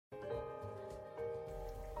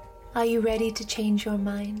Are you ready to change your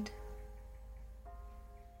mind?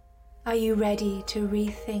 Are you ready to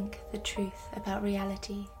rethink the truth about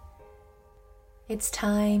reality? It's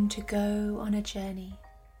time to go on a journey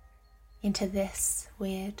into this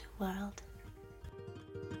weird world.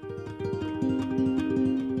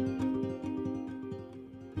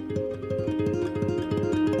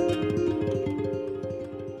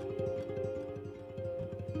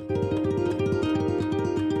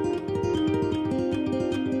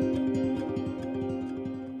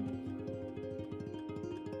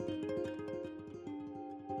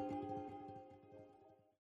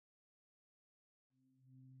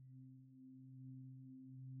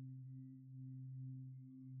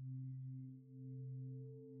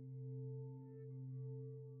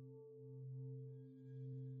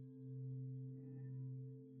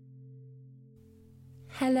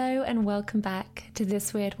 Hello and welcome back to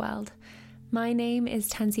This Weird World. My name is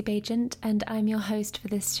Tansy Bajent and I'm your host for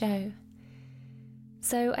this show.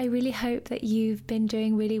 So I really hope that you've been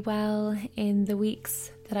doing really well in the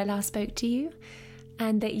weeks that I last spoke to you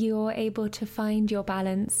and that you're able to find your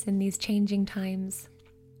balance in these changing times.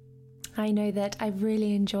 I know that I've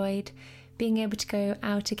really enjoyed being able to go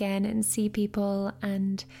out again and see people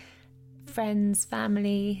and friends,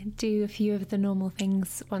 family, do a few of the normal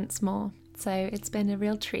things once more. So it's been a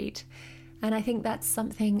real treat. And I think that's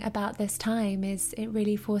something about this time is it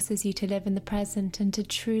really forces you to live in the present and to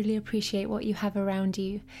truly appreciate what you have around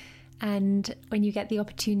you. And when you get the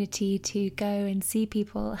opportunity to go and see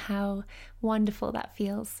people, how wonderful that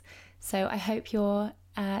feels. So I hope you're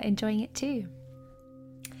enjoying it too.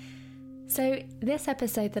 So this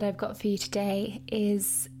episode that I've got for you today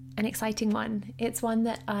is an exciting one. It's one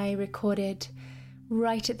that I recorded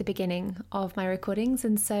right at the beginning of my recordings,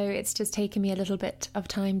 and so it's just taken me a little bit of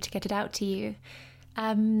time to get it out to you.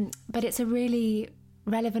 But it's a really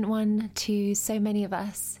relevant one to so many of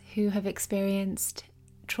us who have experienced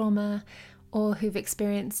trauma or who've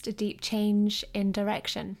experienced a deep change in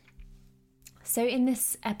direction. So in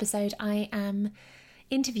this episode, I am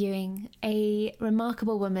interviewing a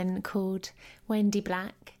remarkable woman called Wendy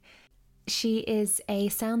Black. She is a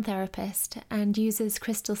sound therapist and uses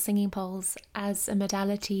crystal singing bowls as a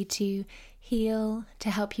modality to heal,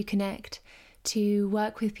 to help you connect, to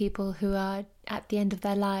work with people who are at the end of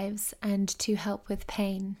their lives, and to help with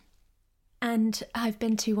pain. And I've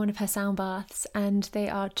been to one of her sound baths and they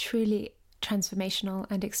are truly transformational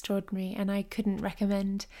and extraordinary, and I couldn't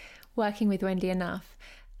recommend working with Wendy enough.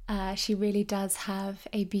 She really does have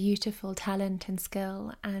a beautiful talent and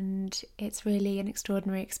skill, and it's really an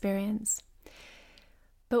extraordinary experience.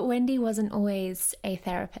 But Wendy wasn't always a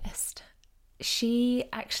therapist. She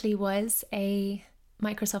actually was a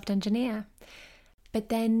Microsoft engineer, but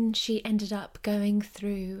then she ended up going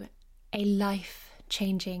through a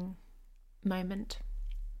life-changing moment.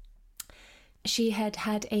 She had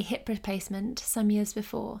had a hip replacement some years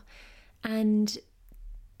before, and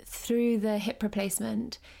through the hip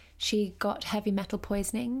replacement, she got heavy metal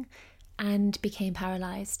poisoning and became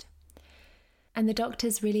paralyzed. And the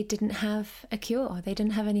doctors really didn't have a cure. They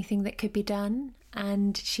didn't have anything that could be done,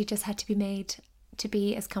 and she just had to be made to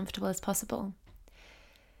be as comfortable as possible.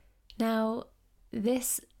 Now,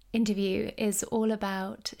 this interview is all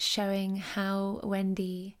about showing how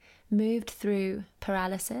Wendy moved through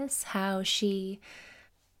paralysis, how she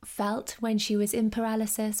felt when she was in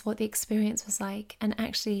paralysis, what the experience was like, and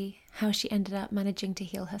actually how she ended up managing to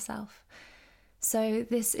heal herself. So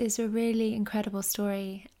this is a really incredible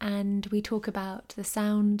story, and we talk about the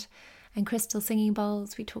sound and crystal singing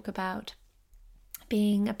bowls, we talk about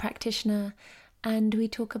being a practitioner, and we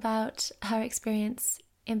talk about her experience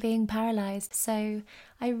in being paralyzed. So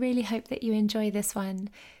I really hope that you enjoy this one.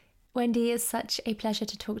 Wendy is such a pleasure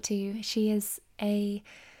to talk to. She is a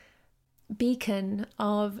beacon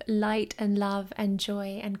of light and love and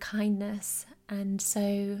joy and kindness, and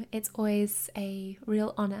so it's always a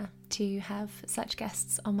real honor to have such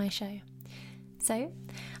guests on my show. So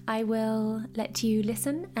I will let you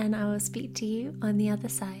listen and I will speak to you on the other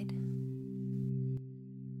side.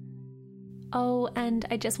 Oh, and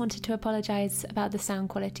I just wanted to apologize about the sound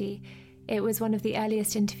quality. It was one of the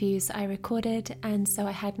earliest interviews I recorded, and so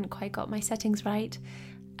I hadn't quite got my settings right.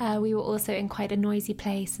 We were also in quite a noisy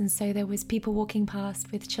place, and so there was people walking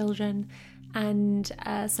past with children and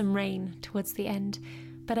some rain towards the end.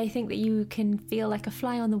 But I think that you can feel like a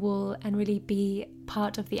fly on the wall and really be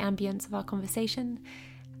part of the ambience of our conversation.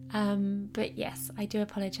 But yes, I do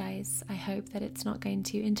apologise. I hope that it's not going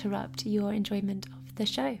to interrupt your enjoyment of the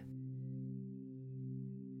show.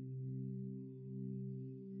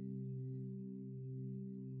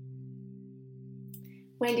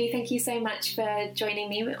 Wendy, thank you so much for joining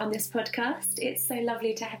me on this podcast. It's so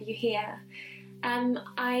lovely to have you here.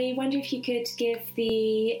 I wonder if you could give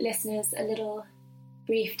the listeners a little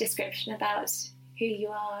brief description about who you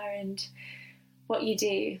are and what you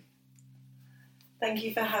do. Thank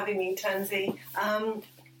you for having me, Tansy.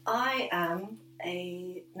 I am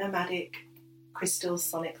a nomadic crystal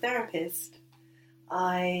sonic therapist.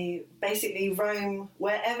 I basically roam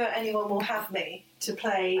wherever anyone will have me to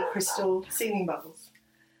play crystal singing bowls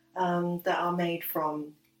that are made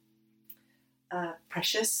from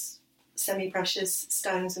precious, semi-precious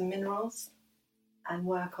stones and minerals, and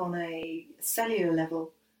work on a cellular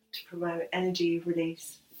level to promote energy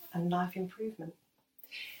release and life improvement.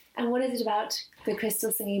 And what is it about the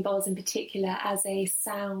crystal singing bowls in particular as a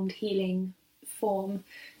sound healing form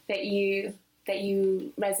that you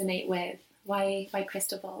resonate with? Why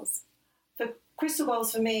crystal bowls? The crystal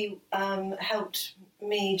bowls for me helped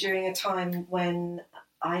me during a time when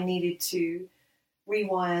I needed to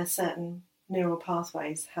rewire certain neural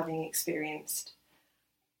pathways, having experienced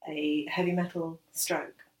a heavy metal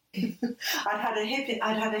stroke. I'd had a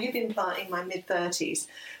hip implant in my mid-30s,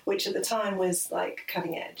 which at the time was like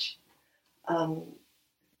cutting edge.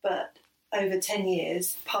 But over 10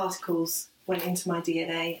 years, particles went into my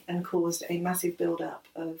DNA and caused a massive build-up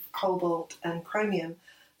of cobalt and chromium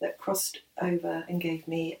that crossed over and gave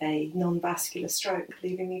me a non-vascular stroke,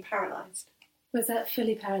 leaving me paralysed. Was that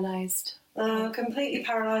fully paralysed? Completely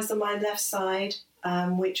paralysed on my left side,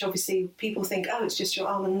 which obviously people think, oh, it's just your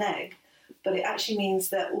arm and leg. But it actually means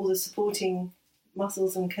that all the supporting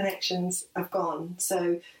muscles and connections have gone,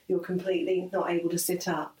 so you're completely not able to sit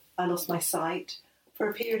up. I lost my sight for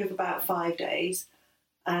a period of about 5 days,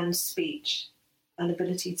 and speech and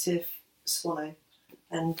ability to swallow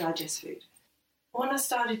and digest food. When I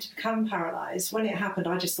started to become paralysed, when it happened,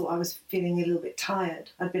 I just thought I was feeling a little bit tired.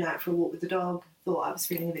 I'd been out for a walk with the dog, thought I was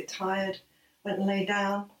feeling a bit tired, went and lay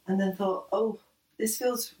down, and then thought, oh, this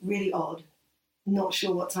feels really odd, not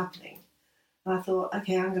sure what's happening. And I thought,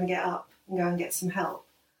 okay, I'm going to get up and go and get some help.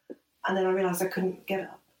 And then I realised I couldn't get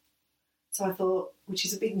up. So I thought, which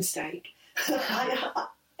is a big mistake,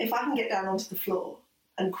 if I can get down onto the floor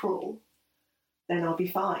and crawl, then I'll be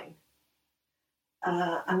fine.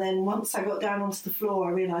 And then once I got down onto the floor,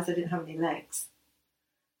 I realised I didn't have any legs.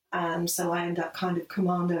 And so I ended up kind of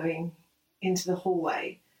commandoing into the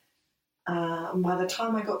hallway. And by the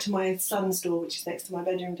time I got to my son's door, which is next to my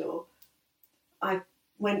bedroom door, I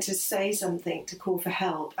went to say something to call for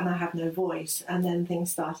help, and I had no voice. And then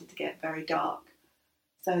things started to get very dark.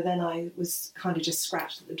 So then I was kind of just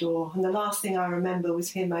scratched at the door. And the last thing I remember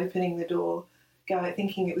was him opening the door,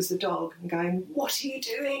 thinking it was the dog, and going, "What are you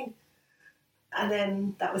doing?" And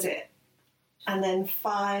then that was it. And then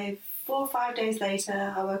 4 or 5 days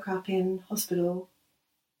later, I woke up in hospital,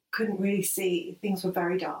 couldn't really see. Things were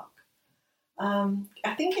very dark.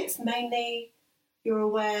 I think it's mainly, you're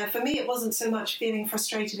aware, for me it wasn't so much feeling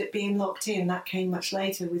frustrated at being locked in. That came much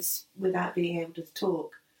later without being able to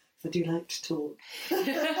talk, because I do like to talk.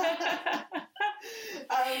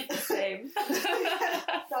 Same.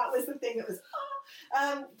 That was the thing that was,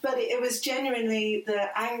 but it was genuinely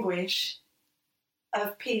the anguish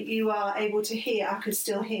of people you are able to hear. I could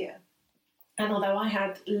still hear. And although I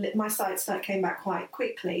had my sight came back quite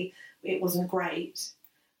quickly, it wasn't great,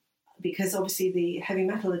 because obviously the heavy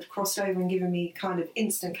metal had crossed over and given me kind of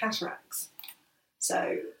instant cataracts.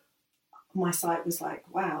 So my sight was like,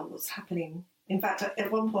 wow, what's happening? In fact,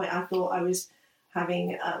 at one point I thought I was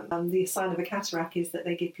having the sign of a cataract is that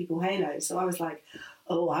they give people halos. So I was like,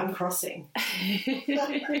 oh, I'm crossing. It's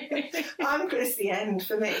the end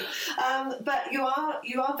for me. But you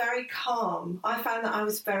are very calm. I found that I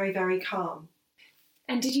was very, very calm.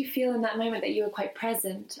 And did you feel in that moment that you were quite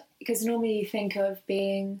present? Because normally you think of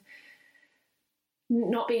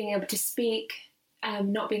not being able to speak,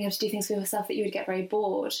 not being able to do things for yourself, that you would get very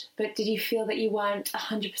bored. But did you feel that you weren't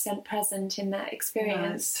 100% present in that experience?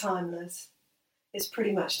 No, it's timeless. It's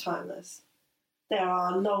pretty much timeless. There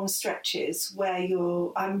are long stretches where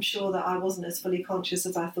I'm sure that I wasn't as fully conscious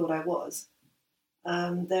as I thought I was.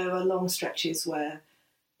 There were long stretches where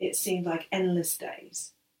it seemed like endless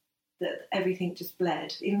days, that everything just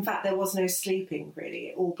bled. In fact, there was no sleeping, really.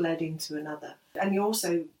 It all bled into another. And you're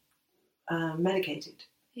also medicated.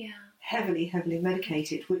 Yeah. Heavily, heavily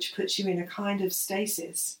medicated, which puts you in a kind of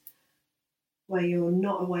stasis where you're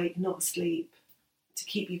not awake, not asleep, to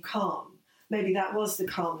keep you calm. Maybe that was the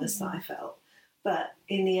calmness that I felt. But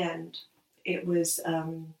in the end, it was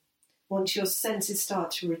once your senses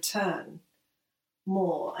start to return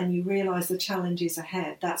more and you realise the challenges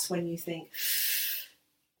ahead, that's when you think,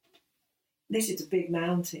 this is a big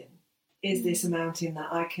mountain. Is this a mountain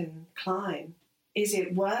that I can climb? is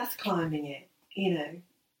it worth climbing it? You know,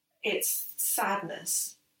 it's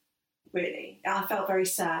sadness, really. I felt very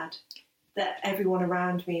sad that everyone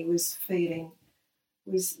around me was, you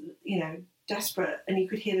know, desperate. And you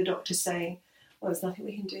could hear the doctor saying, well, there's nothing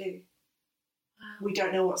we can do. Wow. We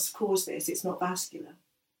don't know what's caused this. It's not vascular.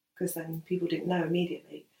 Because then people didn't know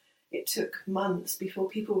immediately. It took months before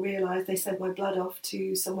people realised. They sent my blood off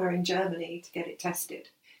to somewhere in Germany to get it tested.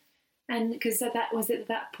 And because that was at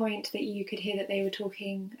that point that you could hear that they were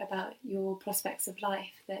talking about your prospects of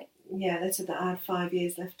life. That they said that I had 5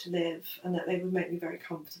 years left to live and that they would make me very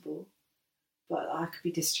comfortable, but I could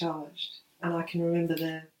be discharged. And I can remember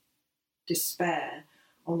the despair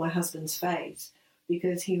on my husband's face,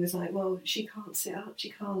 because he was like, well, she can't sit up,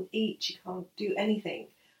 she can't eat, she can't do anything.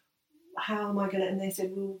 How am I going to... And they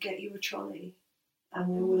said, we'll get you a trolley and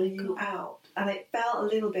we'll wheel you out. And it felt a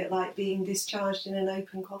little bit like being discharged in an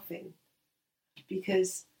open coffin,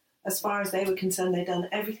 because as far as they were concerned, they'd done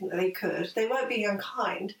everything that they could. They weren't being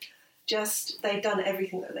unkind, just they'd done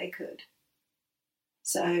everything that they could.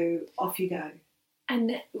 So off you go.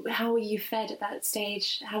 And how were you fed at that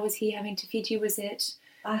stage? How was he having to feed you? Was it...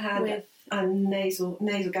 I had a nasal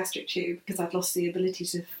gastric tube, because I'd lost the ability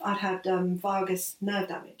to... I'd had vagus nerve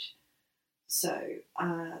damage. So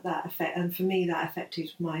and for me that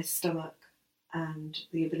affected my stomach and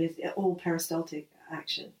the ability, all peristaltic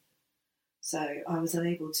action. So I was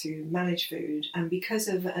unable to manage food. And because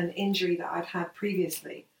of an injury that I'd had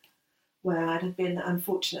previously, where I'd have been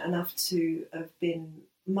unfortunate enough to have been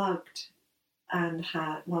mugged and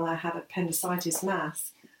I had appendicitis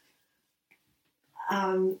mass,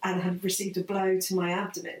 and had received a blow to my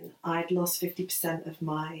abdomen, I'd lost 50% of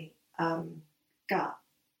my gut.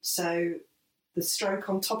 So the stroke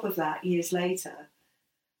on top of that years later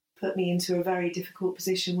put me into a very difficult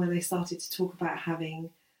position when they started to talk about having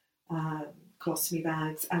colostomy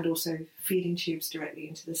bags and also feeding tubes directly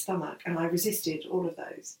into the stomach. And I resisted all of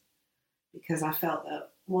those because I felt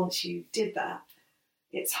that once you did that,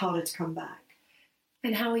 it's harder to come back.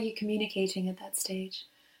 And how were you communicating at that stage?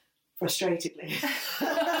 Frustratedly.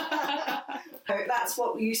 That's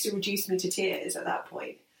what used to reduce me to tears at that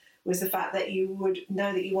point, was the fact that you would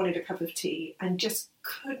know that you wanted a cup of tea and just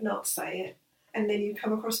could not say it. And then you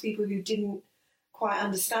come across people who didn't quite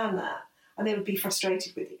understand that, and they would be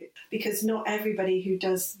frustrated with you, because not everybody who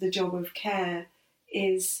does the job of care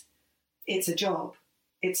it's a job.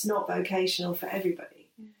 It's not vocational for everybody.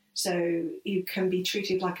 So you can be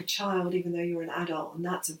treated like a child even though you're an adult, and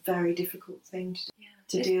that's a very difficult thing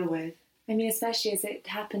to deal with. I mean, especially as it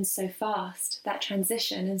happens so fast, that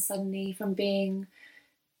transition, and suddenly from being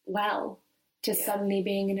well to suddenly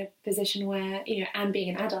being in a position where, you know, and being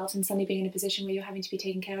an adult and suddenly being in a position where you're having to be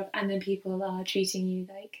taken care of, and then people are treating you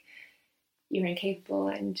like you're incapable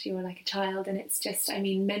and you're like a child. And it's just, I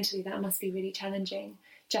mean, mentally that must be really challenging,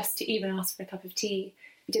 just to even ask for a cup of tea.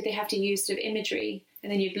 Did they have to use sort of imagery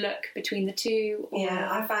and then you'd look between the two? Or... Yeah,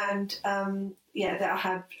 I found, that I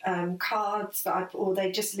had cards or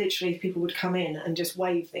they just literally, people would come in and just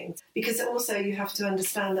wave things. Because also you have to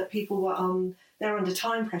understand that people were they're under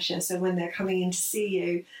time pressure. So when they're coming in to see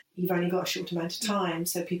you, you've only got a short amount of time.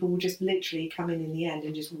 So people will just literally come in the end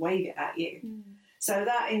and just wave it at you. Mm. So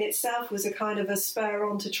that in itself was a kind of a spur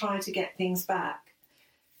on to try to get things back.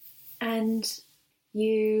 And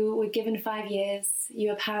you were given 5 years, you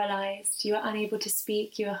were paralysed, you were unable to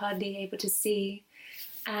speak, you were hardly able to see,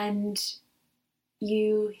 and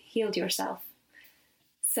you healed yourself.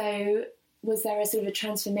 So was there a sort of a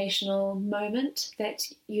transformational moment that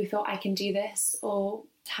you thought, I can do this, or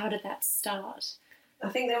how did that start? I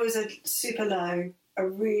think there was a super low, a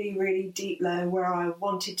really, really deep low where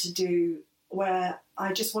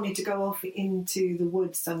I just wanted to go off into the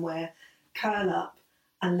woods somewhere, curl up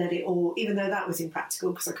and let it all, even though that was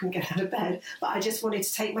impractical because I couldn't get out of bed, but I just wanted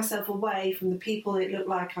to take myself away from the people it looked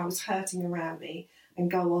like I was hurting around me and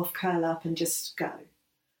go off, curl up and just go.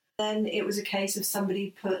 Then it was a case of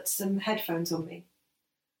somebody put some headphones on me,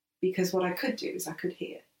 because what I could do is I could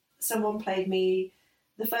hear. Someone played me,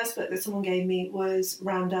 the first book that someone gave me was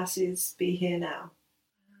Ram Dass's Be Here Now.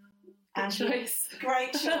 Great choice.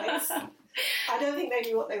 Great choice. I don't think they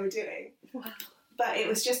knew what they were doing. Wow. But it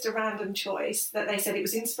was just a random choice that they said it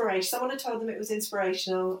was inspirational. Someone had told them it was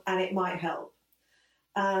inspirational and it might help.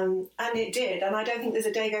 And it did. And I don't think there's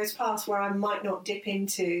a day goes past where I might not dip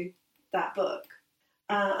into that book.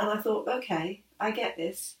 And I thought, okay, I get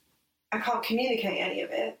this. I can't communicate any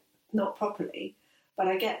of it, not properly, but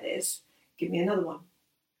I get this. Give me another one.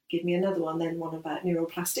 Give me another one. Then one about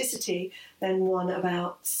neuroplasticity. Then one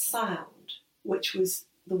about sound, which was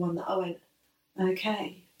the one that I went,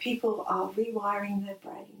 okay, people are rewiring their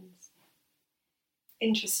brains.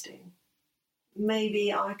 Interesting.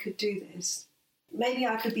 maybe I could do this. Maybe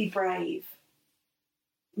I could be brave.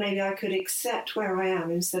 Maybe I could accept where I am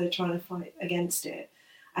instead of trying to fight against it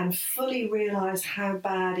and fully realise how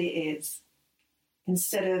bad it is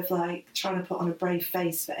instead of like trying to put on a brave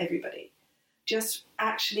face for everybody. Just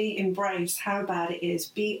actually embrace how bad it is.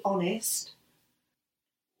 Be honest.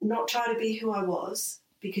 Not try to be who I was,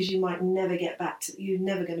 because you might never get back to, you're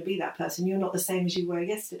never going to be that person. You're not the same as you were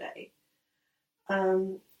yesterday.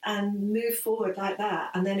 And move forward like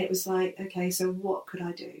that. And then it was like, okay, so what could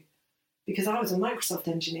I do? Because I was a Microsoft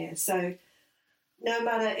engineer. So no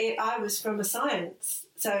matter it, I was from a science.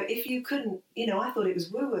 So if you couldn't, I thought it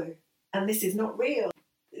was woo-woo. And this is not real.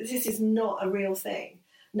 This is not a real thing.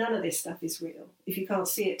 None of this stuff is real. If you can't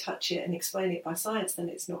see it, touch it, and explain it by science, then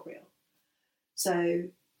it's not real. So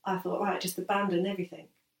I thought, right, just abandon everything,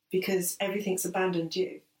 because everything's abandoned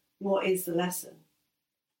you. What is the lesson?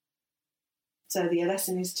 So the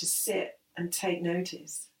lesson is to sit and take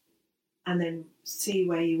notice and then see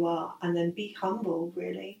where you are, and then be humble,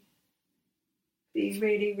 really. Be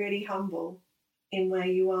really, really humble in where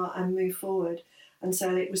you are and move forward. And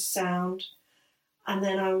so it was sound. And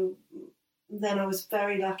then I was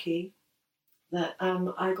very lucky that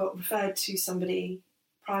I got referred to somebody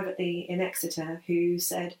privately in Exeter who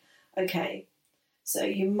said, okay, so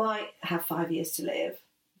you might have 5 years to live,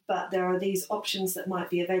 but there are these options that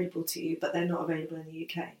might be available to you, but they're not available in the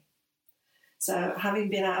UK. So having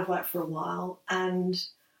been out of work for a while and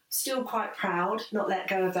still quite proud, not let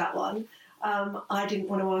go of that one, I didn't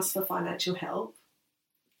want to ask for financial help.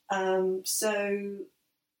 So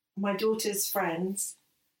my daughter's friends,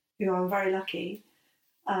 who I'm very lucky,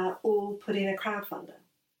 all put in a crowdfunder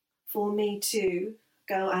for me to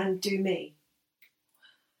go and do me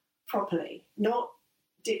properly, not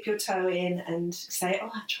dip your toe in and say,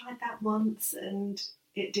 oh, I tried that once and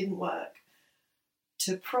it didn't work.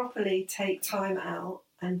 To properly take time out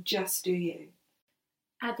and just do you.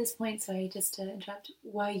 At this point, sorry, just to interrupt,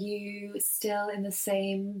 were you still in the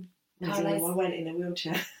same paralysis? I went in a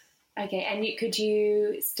wheelchair. Okay, and could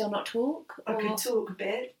you still not talk? I could talk a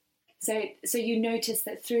bit. So you noticed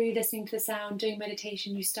that through listening to the sound, doing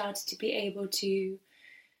meditation, you started to be able to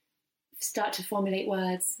start to formulate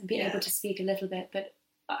words and be able to speak a little bit. But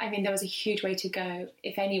I mean, there was a huge way to go,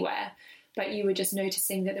 if anywhere. But you were just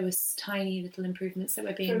noticing that there was tiny little improvements that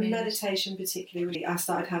were being made. From meditation particularly, I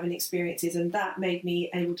started having experiences, and that made me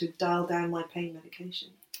able to dial down my pain medication.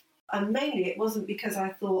 And mainly it wasn't because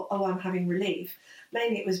I thought, oh, I'm having relief.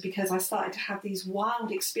 Mainly it was because I started to have these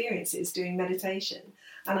wild experiences doing meditation.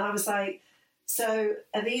 And I was like, so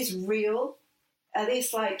are these real? Are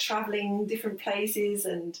these like travelling different places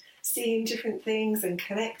and seeing different things and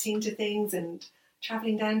connecting to things and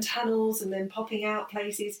travelling down tunnels and then popping out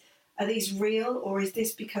places? Are these real, or is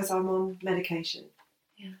this because I'm on medication?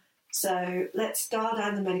 Yeah. So let's dial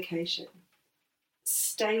down the medication.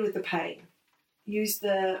 Stay with the pain. Use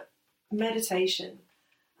the meditation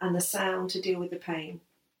and the sound to deal with the pain.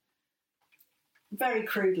 Very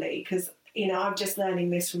crudely, because, I'm just learning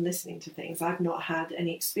this from listening to things. I've not had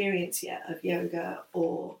any experience yet of yoga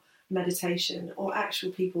or meditation or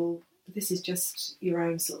actual people. This is just your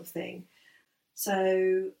own sort of thing.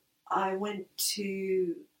 So I went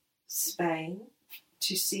to Spain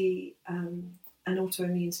to see an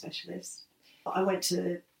autoimmune specialist. I went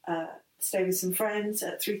to stay with some friends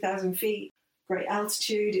at 3,000 feet, great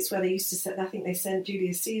altitude. It's where they used to set, I think they sent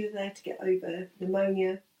Julius Caesar there to get over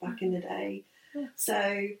pneumonia back in the day. Yeah.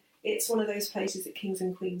 So it's one of those places that kings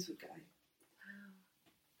and queens would go. Wow.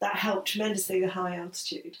 That helped tremendously, the high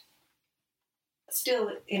altitude.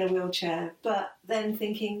 Still in a wheelchair, but then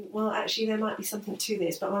thinking, well, actually there might be something to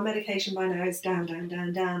this, but my medication by now is down, down,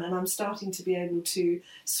 down, down, and I'm starting to be able to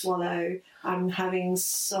swallow. I'm having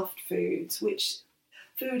soft foods, which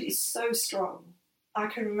food is so strong. I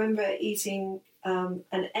can remember eating an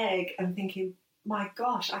egg and thinking, my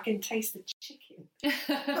gosh, I can taste the chicken.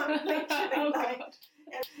 Literally, like,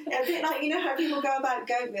 a bit like, how people go about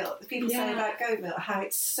goat milk. People say about goat milk how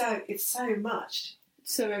it's so much.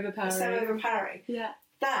 So overpowering. So overpowering. Yeah.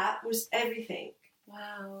 That was everything.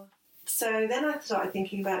 Wow. So then I started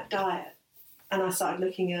thinking about diet, and I started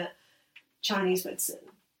looking at Chinese medicine,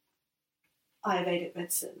 Ayurvedic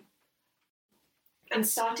medicine, and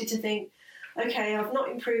started to think, okay, I've not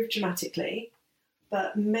improved dramatically,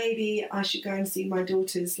 but maybe I should go and see my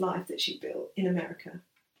daughter's life that she built in America,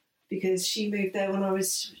 because she moved there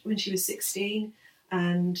when she was 16.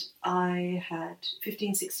 And I had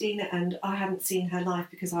 15, 16, and I hadn't seen her life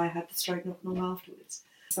because I had the stroke not long afterwards.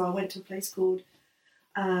 So I went to a place called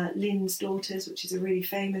Lin's Daughters, which is a really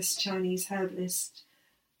famous Chinese herbalist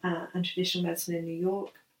and traditional medicine in New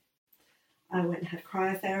York. I went and had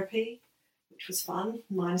cryotherapy, which was fun,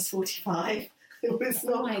 -45. It was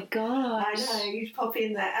not. Oh my gosh. I know, you'd pop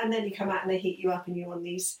in there and then you come out and they heat you up and you're on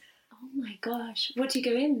these. Oh my gosh. What do you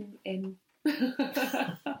go in? In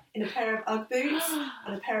a pair of Ugg boots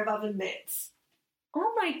and a pair of oven mitts.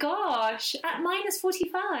 Oh my gosh. At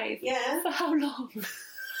 -45? Yeah. For how long?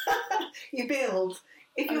 You build.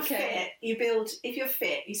 If you're fit, you build. If you're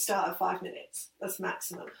fit, you start at 5 minutes. That's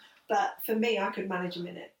maximum. But for me, I could manage a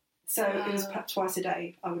minute. So it was perhaps twice a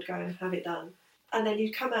day I would go and have it done. And then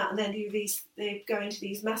you'd come out and then they go into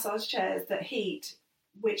these massage chairs that heat,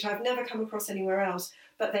 which I've never come across anywhere else,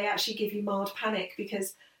 but they actually give you mild panic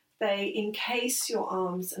because they encase your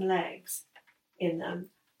arms and legs in them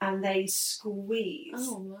and they squeeze.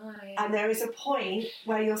 Oh my. And there is a point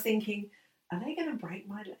where you're thinking, are they going to break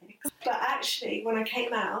my legs? But actually, when I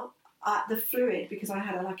came out, the fluid, because I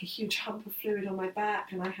had a huge hump of fluid on my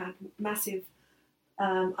back and I had massive,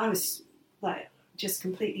 I was like just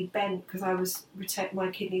completely bent because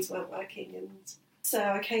my kidneys weren't working. And so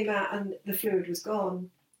I came out and the fluid was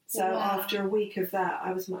gone. So after a week of that,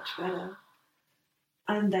 I was much better.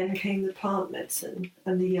 And then came the plant medicine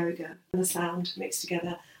and the yoga and the sound mixed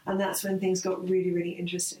together. And that's when things got really, really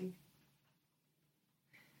interesting.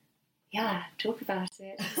 Yeah, talk about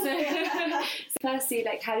it. So firstly,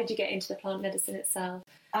 how did you get into the plant medicine itself?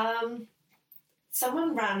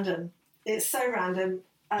 Someone random. It's so random.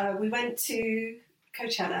 We went to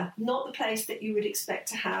Coachella, not the place that you would expect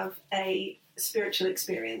to have a spiritual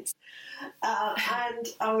experience. And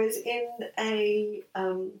I was in a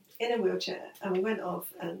wheelchair, and we went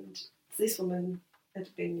off, and this woman had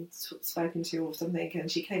been spoken to or something,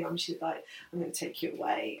 and she came up and she was like, I'm going to take you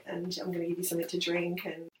away, and I'm going to give you something to drink,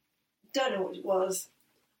 and don't know what it was,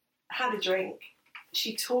 had a drink.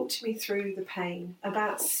 She talked me through the pain,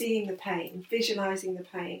 about seeing the pain, visualising the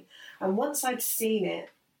pain, and once I'd seen it,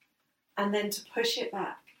 and then to push it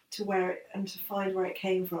back to and to find where it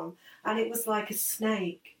came from. And it was like a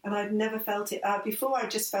snake, and I'd never felt it. Before I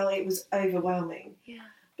just felt it was overwhelming. Yeah.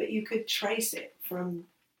 But you could trace it from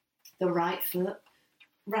the right foot,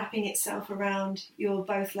 wrapping itself around your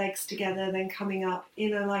both legs together, then coming up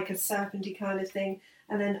in like a serpenty kind of thing,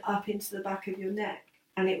 and then up into the back of your neck.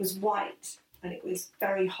 And it was white, and it was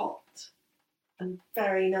very hot and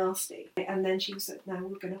very nasty. And then she said, now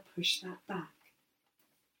we're going to push that back.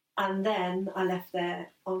 And then I left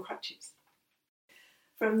there on crutches.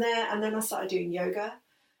 From there, and then I started doing yoga,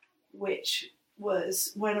 which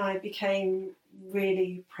was when I became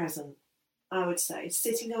really present, I would say.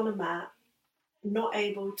 Sitting on a mat, not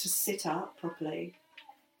able to sit up properly,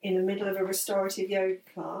 in the middle of a restorative yoga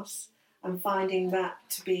class, and finding that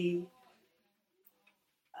to be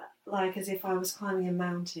like as if I was climbing a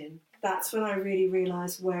mountain. That's when I really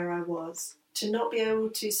realised where I was. To not be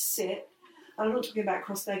able to sit, I'm not talking about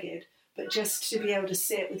cross-legged, but just to be able to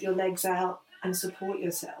sit with your legs out and support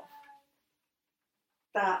yourself.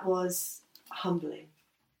 That was humbling.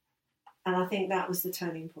 And I think that was the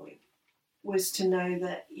turning point, was to know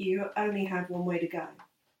that you only had one way to go.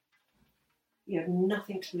 You had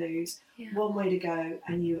nothing to lose, one way to go,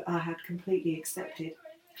 and I had completely accepted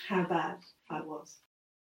how bad I was.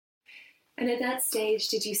 And at that stage,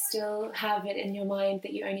 did you still have it in your mind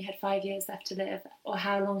that you only had 5 years left to live? Or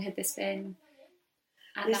how long had this been?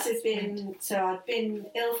 So I'd been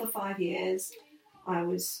ill for 5 years. I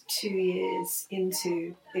was 2 years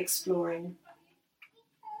into exploring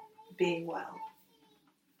being well,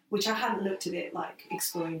 which I hadn't looked at it like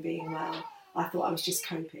exploring being well. I thought I was just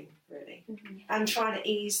coping, really, and trying to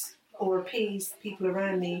ease or appease people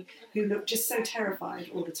around me who looked just so terrified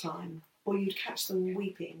all the time, or you'd catch them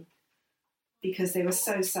weeping because they were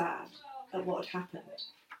so sad at what had happened.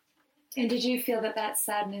 And did you feel that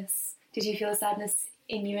sadness, did you feel sadness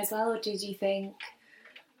in you as well, or did you think,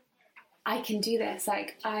 I can do this?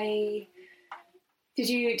 Did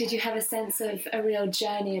you have a sense of a real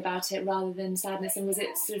journey about it rather than sadness? And was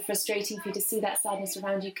it sort of frustrating for you to see that sadness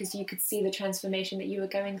around you because you could see the transformation that you were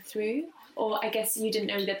going through? Or I guess you didn't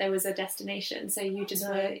know that there was a destination, so it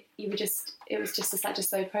was just such a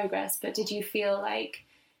slow progress. But did you feel like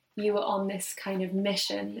you were on this kind of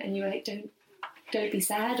mission and you were like, don't be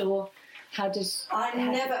sad? Or how did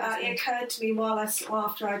it occurred to me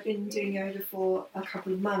after I'd been doing yoga for a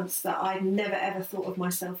couple of months that I'd never ever thought of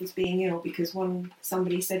myself as being ill, because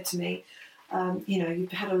somebody said to me,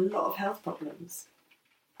 you've had a lot of health problems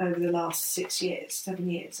over the last 7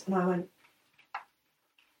 years. And I went,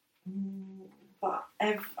 but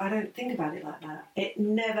I don't think about it like that. It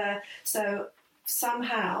never, so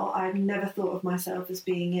somehow I've never thought of myself as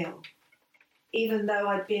being ill. Even though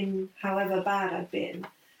I'd been, however bad I'd been,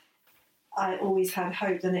 I always had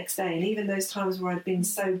hope the next day. And even those times where I'd been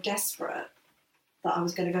so desperate, that I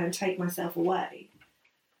was going to go and take myself away.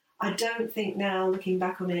 I don't think now, looking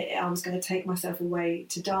back on it, I was going to take myself away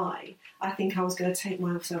to die. I think I was going to take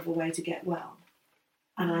myself away to get well.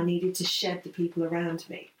 And I needed to shed the people around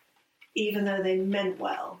me. Even though they meant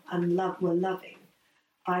well and were loving,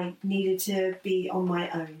 I needed to be on my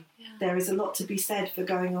own. Yeah. There is a lot to be said for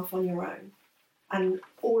going off on your own. And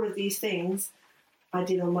all of these things I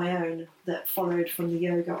did on my own that followed from the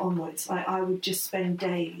yoga onwards. I would just spend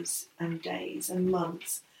days and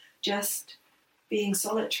months just being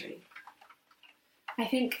solitary. I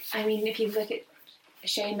think, if you look at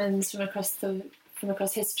shamans from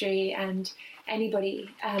across history, and anybody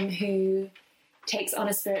who takes on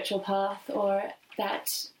a spiritual path or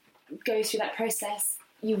that goes through that process,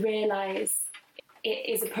 you realise it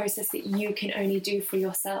is a process that you can only do for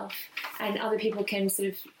yourself, and other people can sort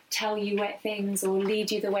of tell you things or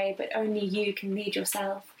lead you the way, but only you can lead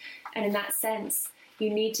yourself. And in that sense, you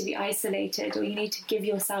need to be isolated, or you need to give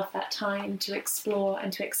yourself that time to explore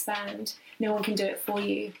and to expand. No one can do it for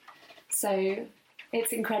you. So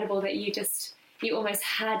it's incredible that you almost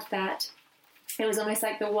had that. It was almost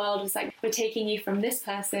like the world was like, we're taking you from this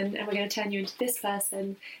person and we're going to turn you into this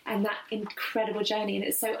person, and that incredible journey. And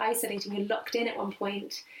it's so isolating. You're locked in at one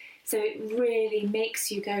point. So it really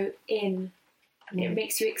makes you go in. It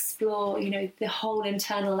makes you explore, the whole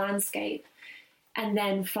internal landscape. And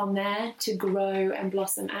then from there to grow and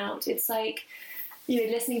blossom out. It's like,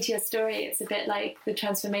 listening to your story, it's a bit like the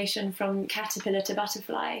transformation from caterpillar to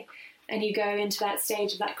butterfly. And you go into that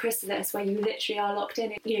stage of that chrysalis where you literally are locked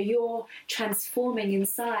in. You're transforming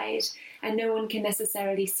inside, and no one can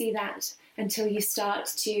necessarily see that until you start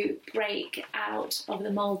to break out of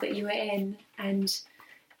the mold that you were in and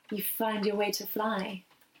you find your way to fly.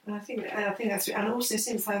 I think that's true. And also,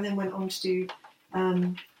 since I then went on to do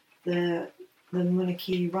the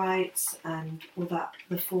Munich rites and all that,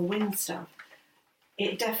 the Four Winds stuff,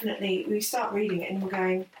 it definitely, we start reading it and we're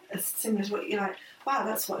going, similar to what you're like, wow,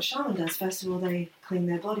 that's what a shaman does. First of all, they clean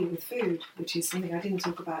their body with food, which is something I didn't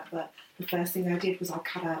talk about, but the first thing I did was I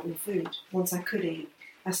cut out all food. Once I could eat,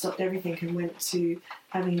 I stopped everything and went to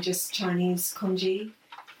having just Chinese congee,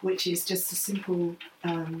 which is just a simple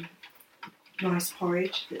rice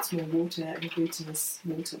porridge that's more water and glutinous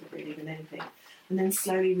water really than anything. And then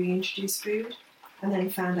slowly reintroduced food, and then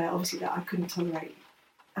found out obviously that I couldn't tolerate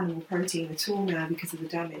animal protein at all now because of the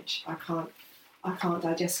damage. I can't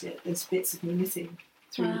digest it. There's bits of me missing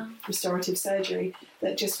through restorative surgery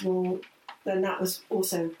that just then that was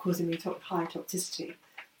also causing me high toxicity.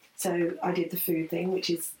 So I did the food thing, which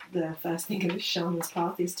is the first thing in the shaman's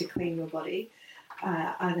path, is to clean your body.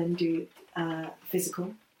 I then do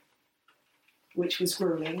physical, which was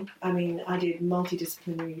grueling. I did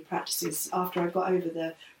multidisciplinary practices. After I got over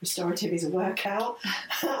the restorative is a workout,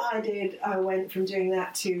 I went from doing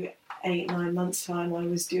that to 8-9 months' time I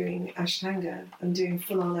was doing Ashtanga and doing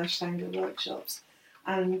full-on Ashtanga workshops.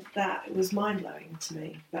 And that was mind-blowing to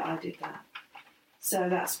me that I did that. So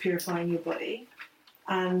that's purifying your body.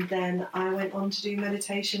 And then I went on to do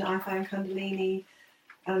meditation. I found Kundalini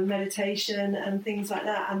and meditation and things like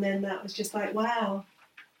that. And then that was just like, wow.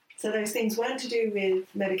 So those things weren't to do with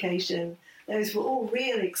medication. Those were all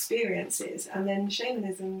real experiences. And then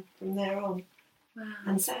shamanism from there on. Wow.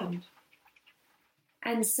 And sound.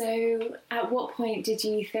 And so at what point did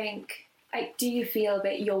you think, do you feel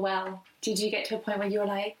that you're well? Did you get to a point where you're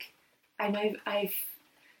like, I know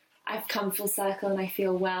I've come full circle and I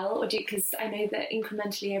feel well? Or because I know that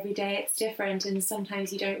incrementally every day it's different, and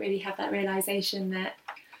sometimes you don't really have that realisation that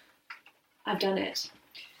I've done it.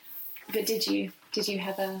 But did you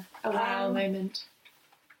have a wow moment?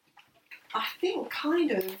 I think kind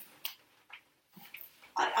of.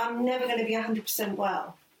 I'm never going to be 100%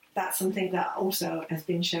 well. That's something that also has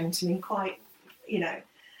been shown to me quite,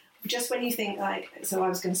 just when you think so I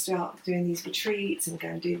was going to start doing these retreats and go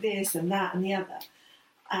and do this and that and the other.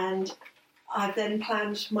 And I've then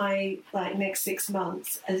planned my next 6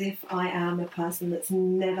 months as if I am a person that's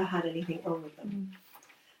never had anything wrong with them.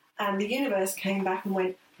 And the universe came back and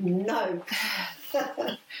went, no.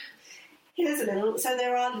 Here's a little. So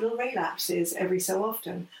there are little relapses every so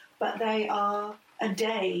often, but they are a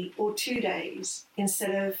day or 2 days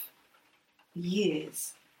instead of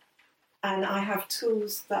years. And I have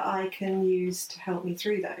tools that I can use to help me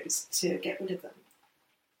through those, to get rid of them.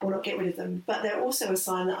 Or not get rid of them, but they're also a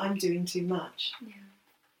sign that I'm doing too much. Yeah.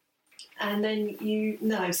 And then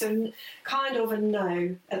so kind of a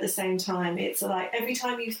no at the same time. It's like every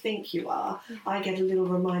time you think you are, I get a little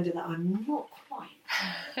reminder that I'm not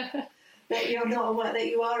quite. That you're not that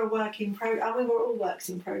you are a work in progress. We're all works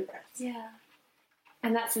in progress. Yeah.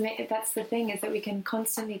 And that's the thing, is that we can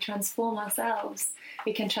constantly transform ourselves.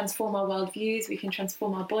 We can transform our worldviews. We can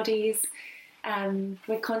transform our bodies.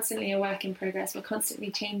 We're constantly a work in progress. We're constantly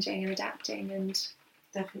changing and adapting, and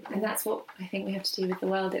Definitely. And that's what I think we have to do with the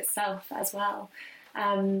world itself as well.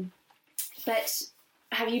 But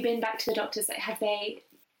have you been back to the doctors? Have they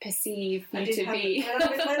perceived you to be?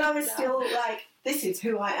 When I was still like, this is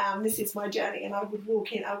who I am, this is my journey, and I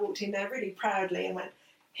walked in there really proudly and went,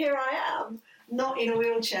 here I am, not in a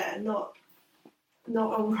wheelchair, not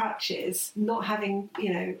on crutches, not having,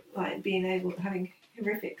 having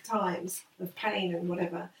horrific times of pain and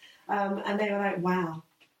whatever. And they were like, wow,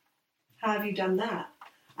 how have you done that?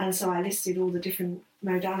 And so I listed all the different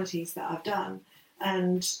modalities that I've done,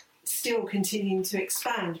 and still continuing to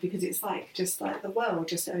expand, because it's just like the world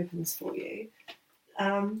just opens for you.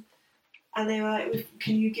 And they were like,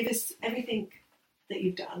 can you give us everything that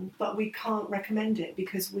you've done? But we can't recommend it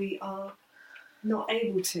because we are not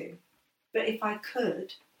able to. But if I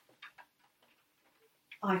could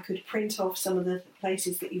print off some of the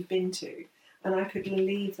places that you've been to, and I could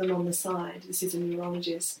leave them on the side. This is a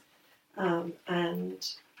neurologist, and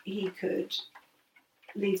he could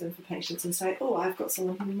leave them for patients and say, oh, I've got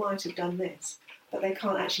someone who might have done this. But they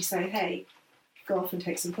can't actually say, hey, go off and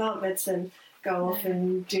take some plant medicine, go off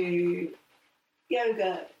and do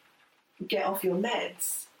yoga, get off your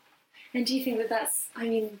meds. And do you think that that's,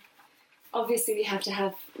 obviously we have to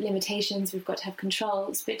have limitations, we've got to have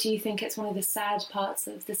controls, but do you think it's one of the sad parts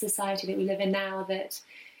of the society that we live in now that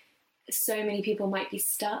so many people might be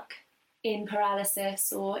stuck in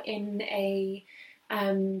paralysis or in a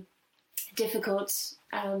difficult,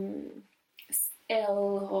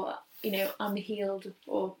 ill or, unhealed,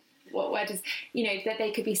 or what does, that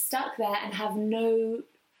they could be stuck there and have no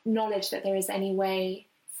knowledge that there is any way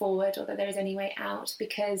forward or that there is any way out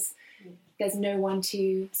because there's no one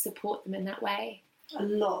to support them in that way? A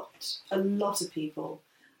lot of people.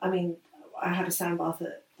 I had a sound bath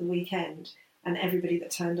at the weekend and everybody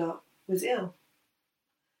that turned up was ill.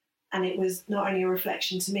 And it was not only a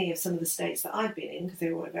reflection to me of some of the states that I've been in, because they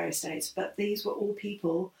were at various states, but these were all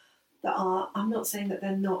people that are, I'm not saying that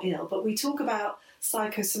they're not ill, but we talk about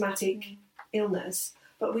psychosomatic illness,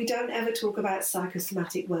 but we don't ever talk about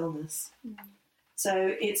psychosomatic wellness.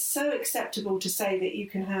 So it's so acceptable to say that you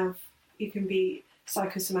can be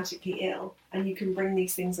psychosomatically ill and you can bring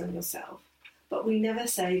these things on yourself, but we never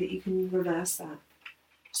say that you can reverse that.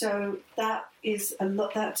 So that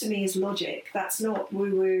to me is logic. That's not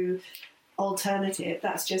woo-woo alternative.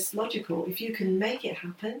 That's just logical. If you can make it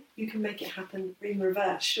happen, you can make it happen in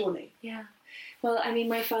reverse, surely. Yeah. Well,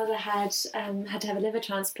 my father had to have a liver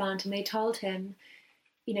transplant, and they told him,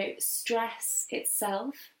 stress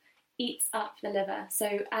itself eats up the liver.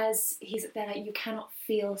 So as they're like, you cannot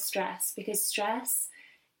feel stress because stress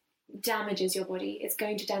damages your body. It's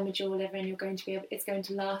going to damage your liver, and it's going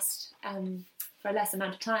to last for a less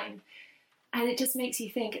amount of time. And it just makes you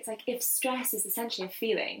think, it's like, if stress is essentially a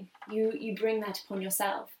feeling, you bring that upon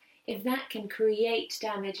yourself. If that can create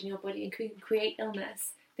damage in your body and can create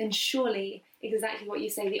illness, then surely exactly what you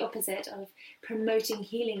say, the opposite of promoting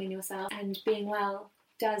healing in yourself and being well,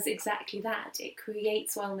 does exactly that. It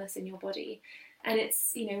creates wellness in your body. And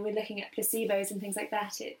it's, we're looking at placebos and things like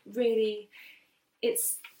that.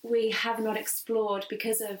 We have not explored,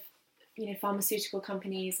 because of pharmaceutical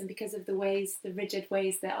companies and because of the rigid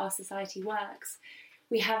ways that our society works,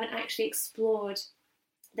 we haven't actually explored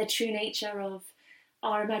the true nature of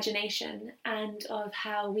our imagination and of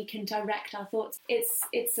how we can direct our thoughts.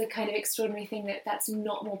 It's a kind of extraordinary thing that's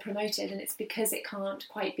not more promoted, and it's because it can't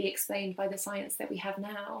quite be explained by the science that we have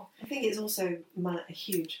now. I think it's also a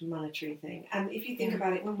huge monetary thing. And if you think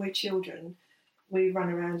about it, when we're children, we run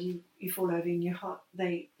around, you fall over and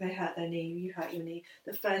they hurt their knee, you hurt your knee.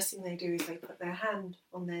 The first thing they do is they put their hand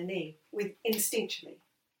on their knee instinctually,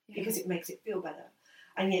 because it makes it feel better.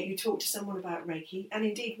 And yet you talk to someone about Reiki, and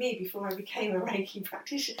indeed me, before I became a Reiki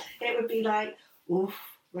practitioner, it would be like, oof,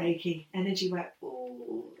 Reiki, energy work,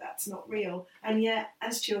 ooh, that's not real. And yet,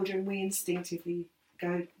 as children, we instinctively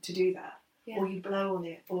go to do that. Yeah. Or you blow on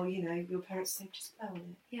it, or, your parents say, just blow on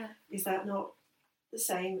it. Yeah. Is that not the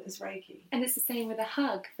same as Reiki? And it's the same with a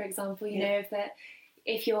hug, for example,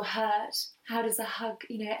 if you're hurt, how does a hug,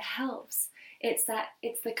 it helps. It's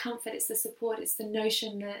the comfort, it's the support, it's the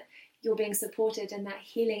notion that you're being supported, and that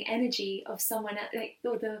healing energy of someone else,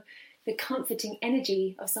 or the comforting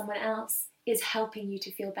energy of someone else is helping you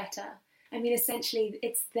to feel better. Essentially,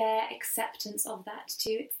 it's their acceptance of that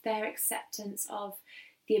too. It's their acceptance of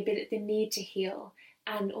the need to heal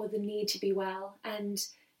or the need to be well, and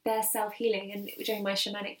their self-healing. And during my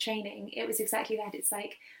shamanic training, it was exactly that. It's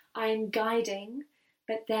like, I'm guiding,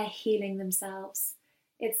 but they're healing themselves.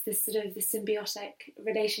 it's this sort of the symbiotic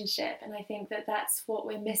relationship. And I think that that's what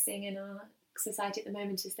we're missing in our society at the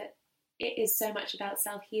moment, is that it is so much about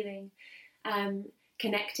self-healing,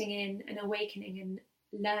 connecting in and awakening and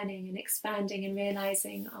learning and expanding and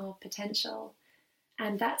realizing our potential.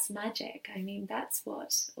 And that's magic. I mean, that's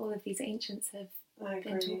what all of these ancients have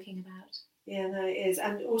been talking about. Yeah, no, it is.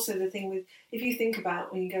 And also the thing with, if you think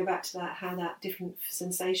about, when you go back to that, how that different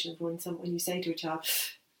sensation for when you say to a child,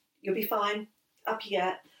 you'll be fine, up you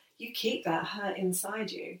get, you keep that hurt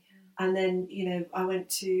inside you. Yeah. And then, you know, I went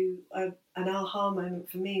to an aha moment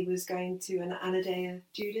for me was going to an Anodea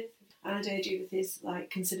Judith. Anodea Judith is like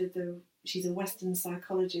considered she's a Western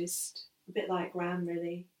psychologist, a bit like Ram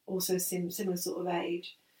really, also similar sort of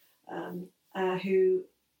age, who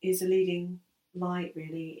is a leading light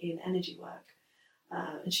really in energy work,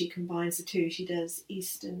 and she combines the two. She does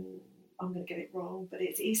Eastern, I'm going to get it wrong, but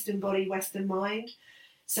it's Eastern body, Western mind.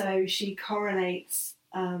 So she correlates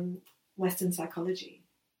Western psychology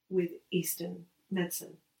with Eastern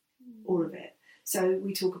medicine, all of it. So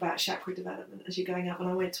we talk about chakra development as you're going up. And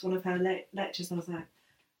I went to one of her lectures and I was like,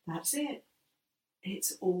 that's it.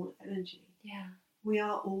 It's all energy. Yeah. We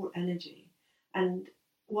are all energy. And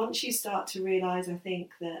once you start to realise, I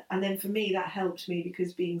think that, and then for me that helped me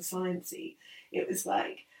because being sciencey, it was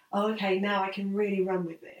like, oh, okay, now I can really run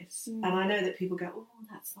with this. And I know that people go, oh,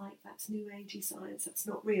 that's new agey science, that's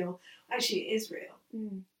not real. Actually, it is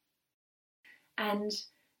real. And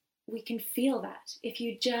we can feel that if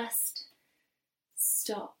you just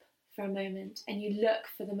stop for a moment and you look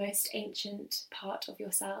for the most ancient part of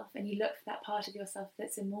yourself and you look for that part of yourself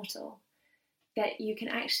that's immortal, that you can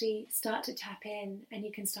actually start to tap in and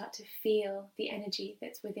you can start to feel the energy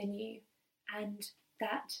that's within you. And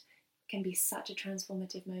that can be such a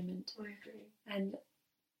transformative moment. I agree. And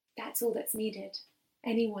that's all that's needed.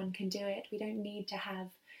 Anyone can do it. We don't need to have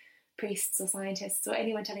priests or scientists or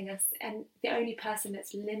anyone telling us. And the only person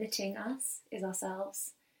that's limiting us is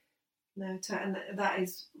ourselves. No, and that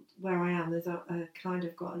is where I am. There's a kind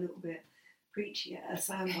of got a little bit preachy at a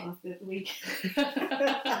sound bath the other week.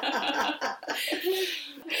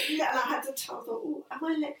 Yeah, and I had to tell them, oh, am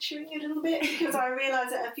I lecturing a little bit? Because I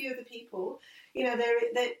realised that a few of the people, you know,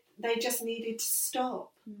 they just needed to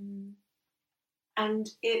stop. And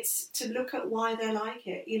it's to look at why they like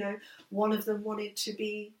it. You know, one of them wanted to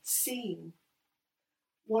be seen.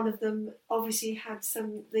 One of them obviously had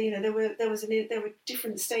some, you know, there were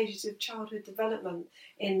different stages of childhood development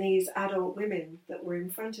in these adult women that were in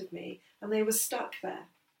front of me, and they were stuck there.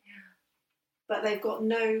 Yeah. But they've got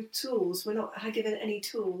no tools. We're not given any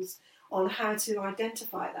tools on how to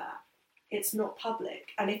identify that. It's not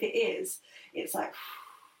public, and if it is, it's like,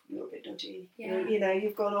 you're a bit dodgy. Yeah. You know,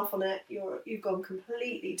 you've gone off on it. You've gone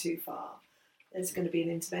completely too far. There's going to be an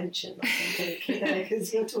intervention, I think, you know,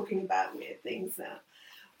 because you're talking about weird things now.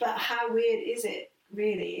 But how weird is it,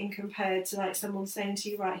 really, in compared to like someone saying to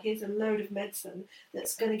you, right, here's a load of medicine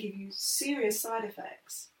that's going to give you serious side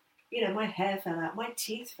effects. You know, my hair fell out, my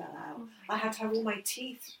teeth fell out. I had to have all my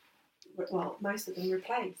teeth, well, most of them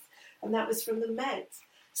replaced. And that was from the meds.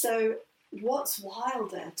 So what's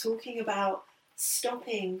wilder, talking about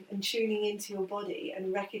stopping and tuning into your body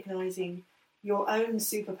and recognising your own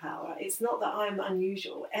superpower? It's not that I'm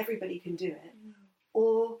unusual, everybody can do it.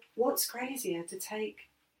 Or what's crazier, to take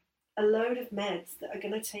a load of meds that are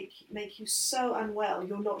going to make you so unwell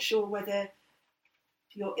you're not sure whether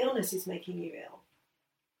your illness is making you ill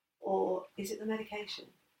or is it the medication,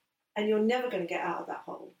 and you're never going to get out of that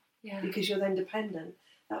hole. Yeah. Because you're then dependent.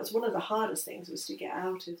 That was one of the hardest things, was to get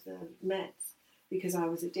out of the meds, because I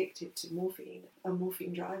was addicted to morphine, a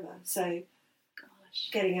morphine driver. So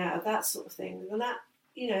getting out of that sort of thing, and that,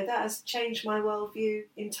 you know, that has changed my worldview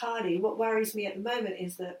entirely. What worries me at the moment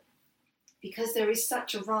is that because there is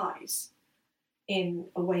such a rise in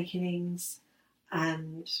awakenings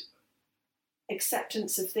and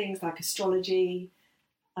acceptance of things like astrology,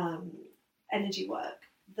 energy work,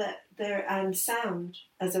 and sound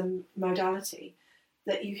as a modality,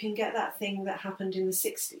 that you can get that thing that happened in the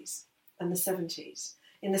 60s and the 70s.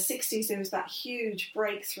 In the 60s, there was that huge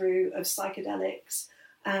breakthrough of psychedelics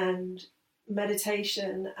and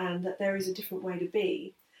meditation, and that there is a different way to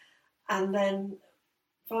be. And then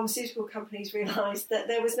pharmaceutical companies realised that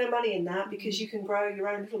there was no money in that, because you can grow your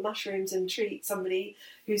own little mushrooms and treat somebody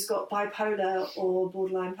who's got bipolar or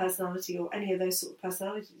borderline personality or any of those sort of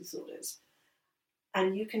personality disorders.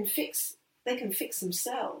 And they can fix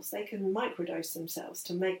themselves. They can microdose themselves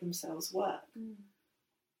to make themselves work.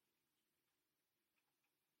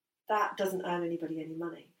 That doesn't earn anybody any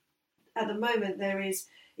money. At the moment, there is,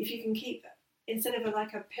 if you can keep, instead of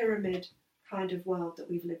like a pyramid kind of world that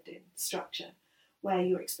we've lived in, structure, where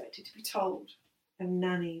you're expected to be told and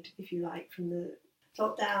nannied, if you like, from the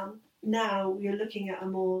top down. Now we're looking at a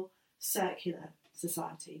more circular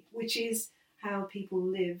society, which is how people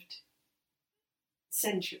lived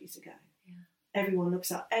centuries ago. Yeah. Everyone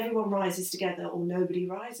looks up, everyone rises together, or nobody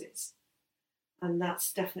rises. And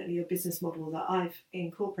that's definitely a business model that I've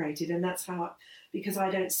incorporated. And that's how, because I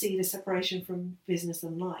don't see the separation from business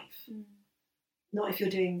and life. Not if you're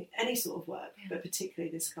doing any sort of work, but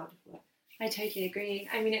particularly this kind of work. I totally agree.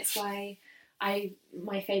 I mean, it's why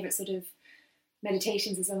my favourite sort of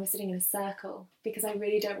meditations is when we're sitting in a circle, because I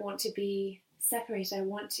really don't want to be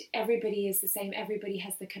separated. Everybody is the same. Everybody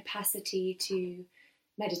has the capacity to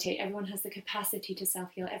meditate. Everyone has the capacity to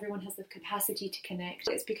self-heal. Everyone has the capacity to connect.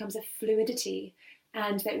 It becomes a fluidity,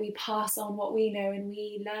 and that we pass on what we know and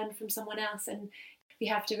we learn from someone else. And we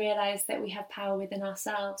have to realise that we have power within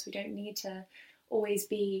ourselves. We don't need to always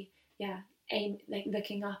be,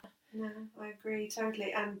 looking up. No, I agree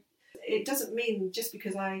totally. And it doesn't mean just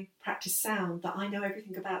because I practice sound that I know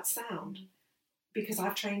everything about sound, because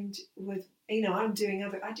I've trained with, I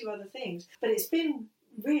do other things. But it's been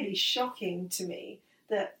really shocking to me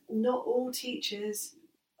that not all teachers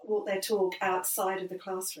walk their talk outside of the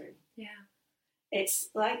classroom. Yeah. It's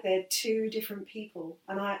like they're two different people.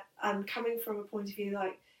 And I'm coming from a point of view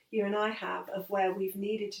like you and I have, of where we've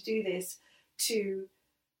needed to do this to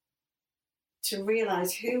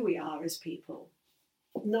realise who we are as people,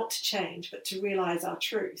 not to change, but to realise our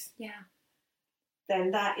truth. Yeah.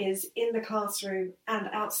 Then that is in the classroom and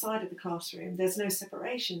outside of the classroom. There's no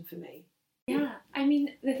separation for me. Yeah, I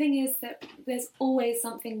mean, the thing is that there's always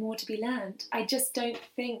something more to be learned. I just don't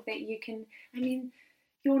think that you can,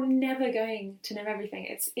 you're never going to know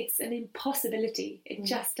everything. It's an impossibility. It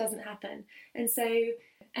just doesn't happen. And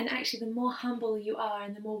actually the more humble you are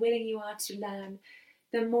and the more willing you are to learn,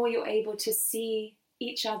 the more you're able to see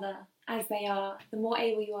each other as they are, the more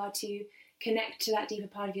able you are to connect to that deeper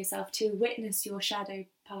part of yourself, to witness your shadow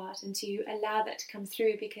part and to allow that to come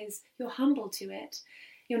through, because you're humble to it.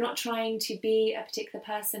 You're not trying to be a particular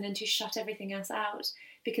person and to shut everything else out,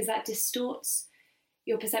 because that distorts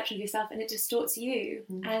your perception of yourself and it distorts you.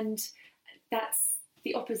 And that's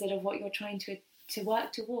the opposite of what you're trying to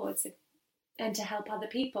work towards and to help other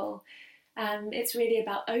people. It's really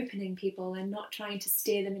about opening people and not trying to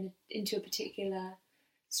steer them into a particular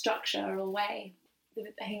structure or way.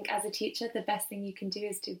 I think as a teacher, the best thing you can do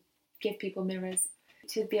is to give people mirrors,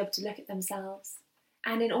 to be able to look at themselves.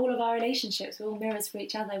 And in all of our relationships, we're all mirrors for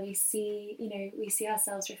each other. We see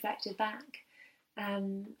ourselves reflected back.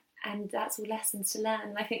 And that's all lessons to learn.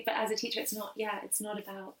 And I think, but as a teacher, it's not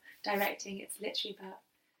about directing. It's literally about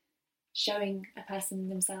showing a person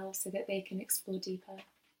themselves so that they can explore deeper.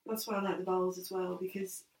 That's why I like the bowls as well,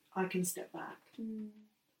 because I can step back.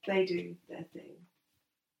 They do their thing.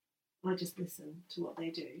 I just listen to what they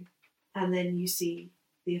do. And then you see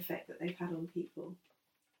the effect that they've had on people.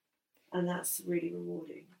 And that's really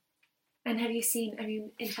rewarding. And have you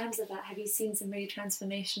seen, in terms of that, have you seen some really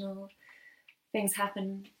transformational things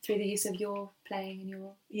happen through the use of your playing and your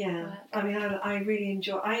work? I really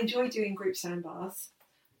enjoy doing group sound baths,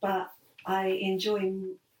 but I enjoy,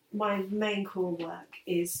 my main core work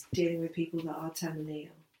is dealing with people that are terminally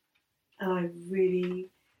ill. And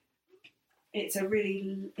it's a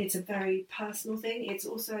very personal thing. It's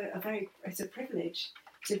also it's a privilege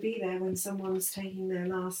to be there when someone's taking their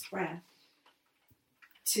last breath,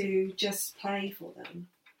 to just play for them.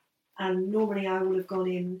 And normally I will have gone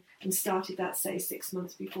in and started that, say, 6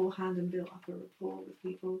 months beforehand and built up a rapport with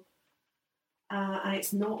people. And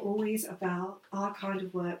it's not always about our kind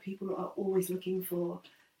of work. People are always looking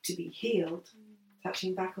to be healed,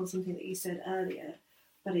 touching back on something that you said earlier.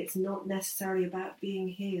 But it's not necessarily about being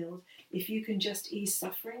healed. If you can just ease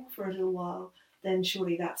suffering for a little while, then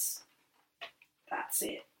surely that's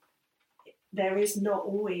it. There is not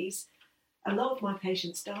always, a lot of my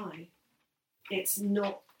patients die. That's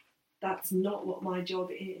not what my job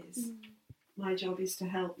is. My job is to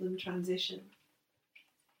help them transition,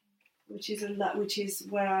 which is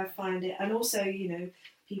where I find it. And also,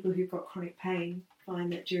 people who've got chronic pain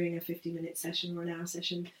find that during a 50-minute session or an hour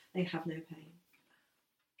session, they have no pain.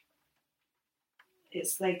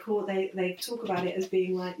 They talk about it as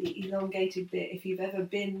being like the elongated bit. If you've ever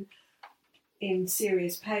been in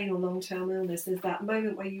serious pain or long-term illness, there's that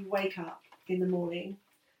moment where you wake up in the morning,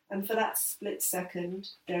 and for that split second,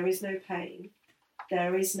 there is no pain.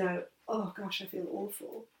 There is no, oh gosh, I feel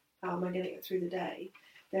awful. How am I going to get through the day?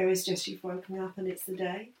 There is just you've woken up and it's the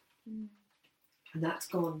day. And that's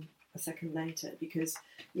gone a second later, because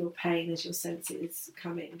your pain, as your senses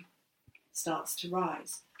come in, starts to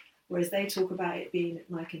rise. Whereas they talk about it being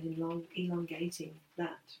like an elongating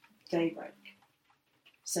that daybreak.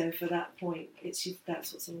 So for that point,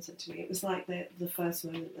 that's what someone said to me. It was like the first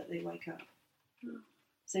moment that they wake up.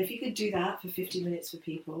 So if you could do that for 50 minutes for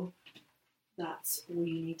people, that's all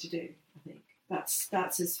you need to do, I think. That's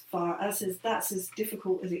as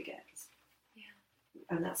difficult as it gets. Yeah.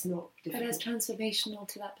 And that's not difficult. But as transformational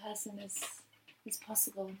to that person as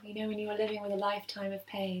possible. You know, when you are living with a lifetime of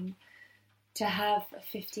pain, to have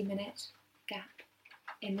a 50-minute gap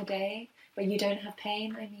in the day where you don't have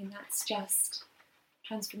pain, I mean, that's just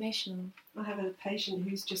transformational. I have a patient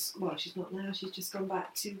who's she's not now, she's just gone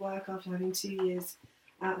back to work after having 2 years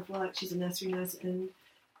out of work. She's a nursery nurse and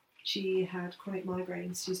she had chronic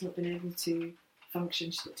migraines. She's not been able to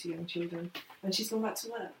function. She's got 2 young children and she's gone back to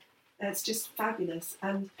work. It's just fabulous.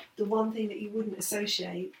 And the one thing that you wouldn't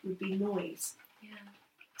associate would be noise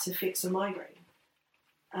to fix a migraine.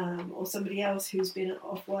 Or somebody else who's been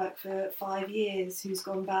off work for 5 years who's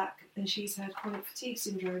gone back and she's had chronic fatigue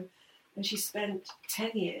syndrome and she spent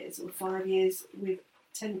 10 years or 5 years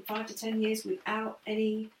 5 to 10 years without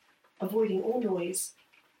avoiding all noise,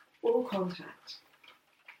 all contact.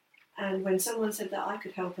 And when someone said that I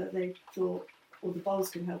could help her, they thought, or the bowls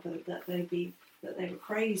could help her, that they were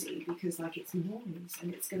crazy because it's noise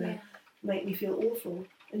and it's going to make me feel awful.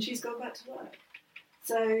 And she's gone back to work.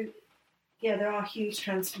 So, yeah, there are huge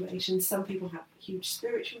transformations. Some people have huge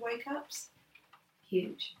spiritual wake-ups.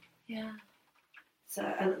 Huge. Yeah.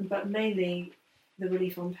 So, but mainly the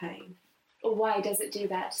relief on pain. Why does it do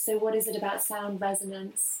that? So what is it about sound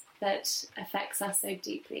resonance that affects us so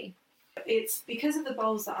deeply? It's because of the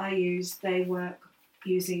bowls that I use. They work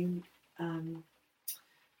using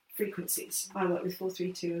frequencies. I work with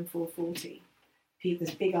 432 and 440.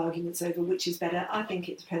 There's big arguments over which is better. I think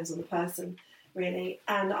it depends on the person, really.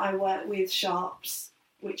 And I work with sharps,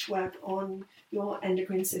 which work on your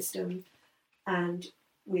endocrine system, and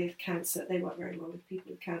with cancer. They work very well with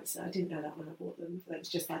people with cancer. I didn't know that when I bought them. It's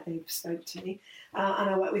just like they spoke to me.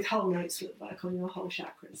 And I work with whole notes, that work on your whole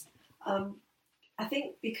chakras. I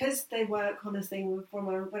think because they work on a thing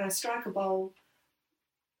when I strike a bowl,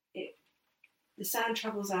 the sound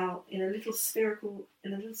travels out in a little sphere,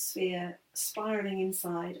 spiraling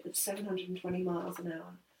inside at 720 miles an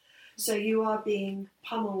hour. So you are being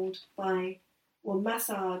pummeled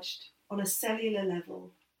massaged on a cellular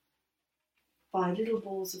level by little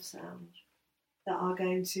balls of sound that are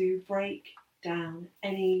going to break down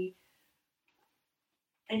any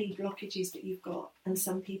blockages that you've got. And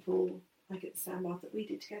some people, like at the sound bath that we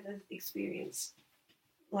did together, experience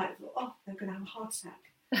they're going to have a heart attack.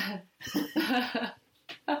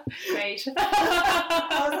 Great.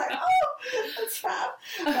 I was like, that's fab.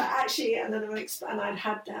 But actually, and I'd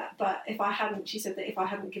had that. But she said that if I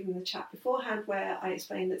hadn't given the chat beforehand where I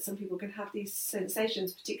explained that some people can have these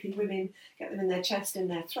sensations, particularly women, get them in their chest and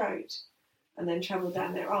their throat, and then travel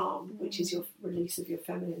down their arm, which is your release of your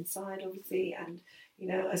feminine side, obviously. And,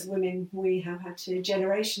 as women, we have had to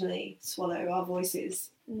generationally swallow our voices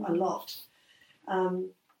a lot.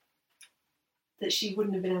 That she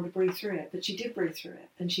wouldn't have been able to breathe through it, but she did breathe through it,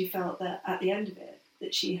 and she felt that at the end of it,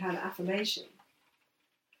 that she had affirmation.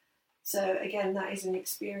 So again, that is an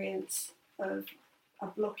experience of a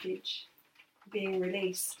blockage being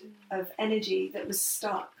released, of energy that was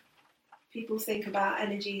stuck. People think about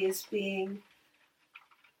energy as being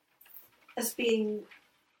a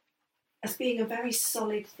very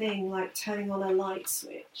solid thing, like turning on a light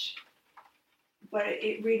switch. But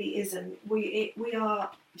it really isn't. We are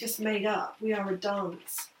just made up. We are a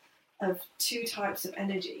dance of two types of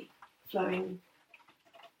energy flowing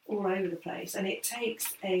all over the place, and it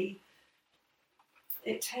takes a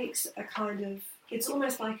kind of. It's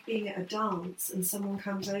almost like being at a dance, and someone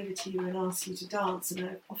comes over to you and asks you to dance,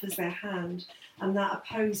 and offers their hand, and that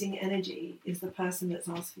opposing energy is the person that's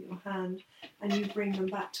asked for your hand, and you bring them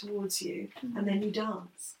back towards you, and then you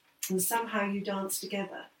dance, and somehow you dance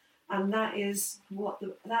together. And that is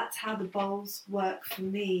that's how the bowls work for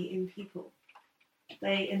me in people.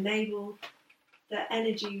 They enable the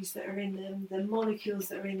energies that are in them, the molecules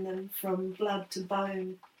that are in them, from blood to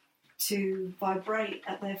bone, to vibrate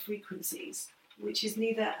at their frequencies, which is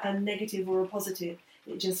neither a negative or a positive.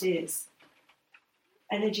 It just is.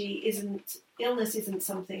 Illness isn't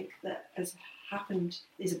something that has happened,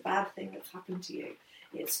 is a bad thing that's happened to you.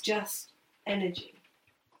 It's just energy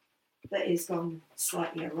that is gone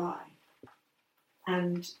slightly awry.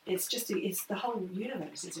 And it's the whole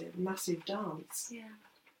universe is a massive dance. Yeah.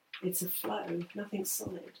 It's a flow, nothing's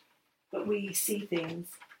solid. But we see things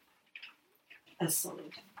as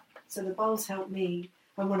solid. So the bowls help me,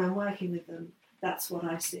 and when I'm working with them, that's what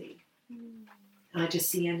I see. I just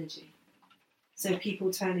see energy. So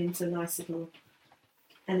people turn into nice little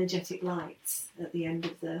energetic lights at the end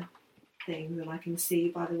of the things, and I can see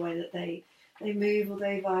by the way that they move or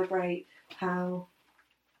they vibrate how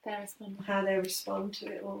they respond to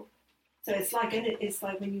it all. So it's like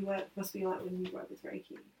when you work, must be like when you work with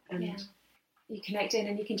Reiki, and you connect in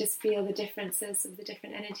and you can just feel the differences of the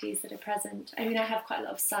different energies that are present. I mean, I have quite a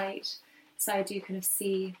lot of sight, so I do kind of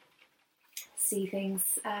see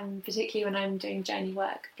things, particularly when I'm doing journey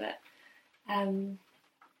work. But I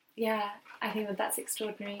think that's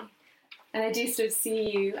extraordinary, and I do sort of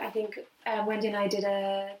see you. I think Wendy and I did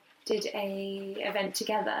a event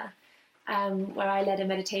together where I led a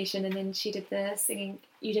meditation and then she did the singing,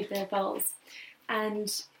 you did the bowls,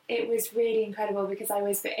 and it was really incredible because I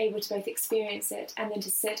was able to both experience it and then to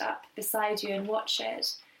sit up beside you and watch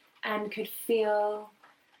it, and could feel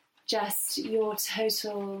just your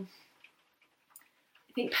total,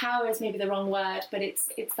 I think power is maybe the wrong word, but it's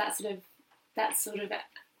that sort of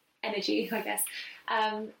energy, I guess,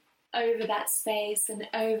 over that space and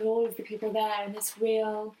over all of the people there, and this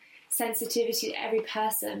real sensitivity to every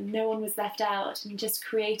person. No one was left out, and just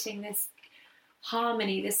creating this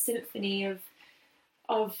harmony, this symphony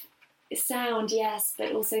of sound, yes,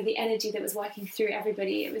 but also the energy that was working through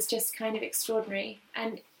everybody. It was just kind of extraordinary.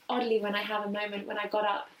 And oddly, when I have a moment when I got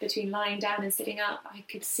up, between lying down and sitting up, I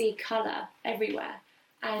could see colour everywhere,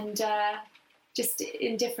 and just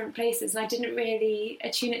in different places. And I didn't really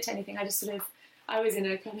attune it to anything. I just I was in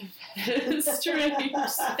a kind of strange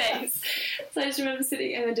space. So I just remember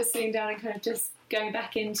sitting and then just sitting down and kind of just going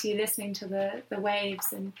back into listening to the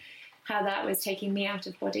waves and how that was taking me out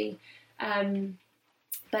of body.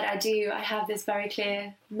 But I have this very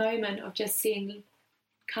clear moment of just seeing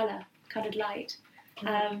coloured light.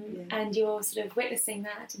 And you're sort of witnessing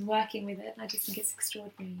that and working with it. And I just think it's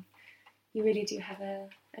extraordinary. You really do have a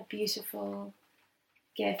beautiful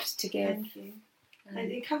gift to give. Thank you.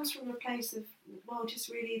 And it comes from a place of, just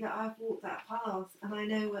really that I've walked that path and I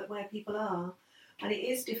know where people are. And it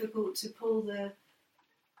is difficult to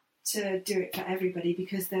do it for everybody,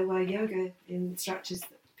 because there were yoga instructors,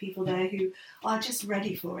 people there who are just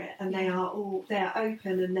ready for it, and they're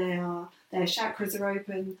open, and their chakras are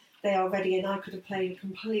open, they are ready. And I could have played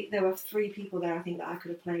there were 3 people there, I think, that I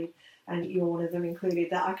could have played, and you're one of them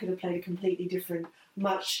included, that I could have played a completely different,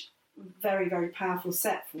 very, very powerful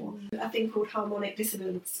set for. A thing called harmonic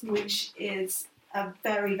dissonance, which is a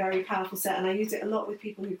very, very powerful set, and I use it a lot with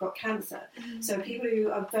people who've got cancer. So people who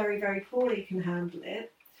are very, very poorly can handle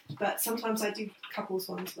it, but sometimes I do couples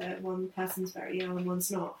ones where one person's very ill and one's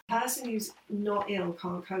not. The person who's not ill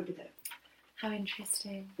can't cope with it. How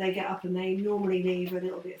interesting. They get up and they normally leave a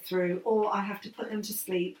little bit through, or I have to put them to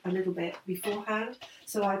sleep a little bit beforehand.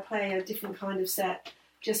 So I play a different kind of set,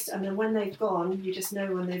 and then when they've gone, you just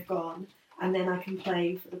know when they've gone, and then I can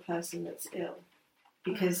play for the person that's ill,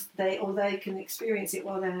 because they can experience it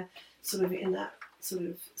while they're sort of in that sort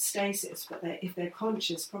of stasis, but if they're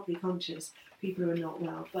conscious, properly conscious, people who are not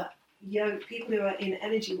well. But people who are in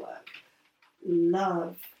energy work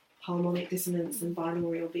love harmonic dissonance and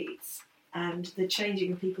binaural beats, and the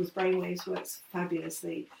changing of people's brainwaves works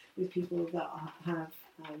fabulously with people that have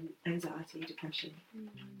anxiety, depression.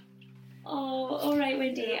 Oh, all right,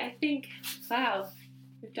 Wendy. I think, wow,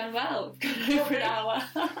 we've done well. We've gone over an hour.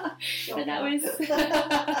 And that was,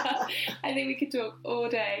 I think we could talk all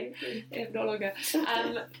day, if not longer.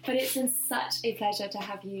 But it's been such a pleasure to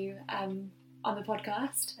have you on the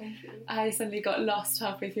podcast. Thank you. I suddenly got lost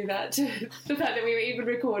halfway through that, the fact that we were even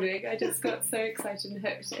recording. I just got so excited and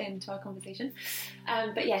hooked into our conversation.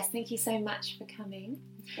 But yes, thank you so much for coming.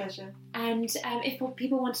 Pleasure. And if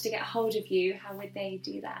people wanted to get hold of you, how would they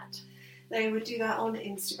do that? They would do that on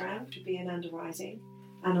Instagram, which would be Ananda Rising,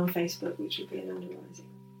 and on Facebook, which would be Ananda Rising.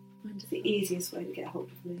 Wonderful. The easiest way to get hold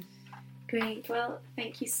of me. Great. Well,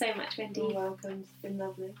 thank you so much, Wendy. You're welcome. It's been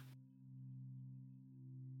lovely.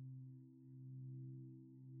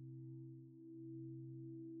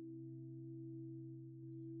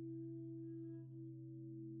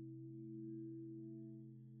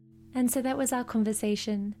 And so that was our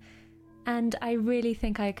conversation. And I really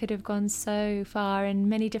think I could have gone so far in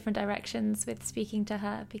many different directions with speaking to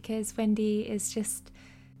her, because Wendy is just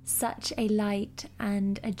such a light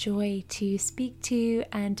and a joy to speak to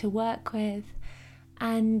and to work with.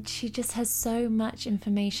 And she just has so much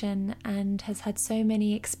information and has had so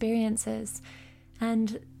many experiences.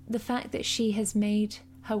 And the fact that she has made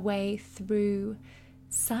her way through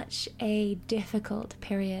such a difficult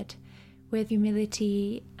period with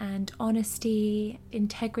humility and honesty,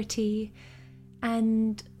 integrity,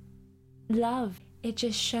 and love. It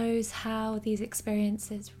just shows how these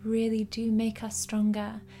experiences really do make us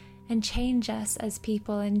stronger and change us as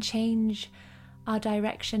people and change our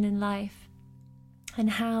direction in life, and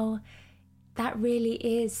how that really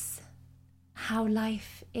is how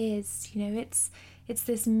life is. It's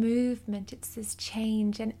this movement, it's this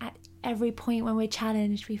change, and at every point when we're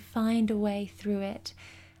challenged, we find a way through it,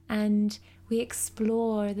 and we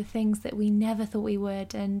explore the things that we never thought we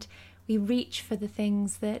would, and we reach for the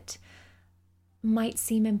things that might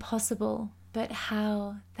seem impossible, but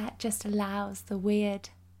how that just allows the weird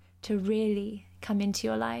to really come into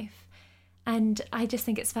your life. And I just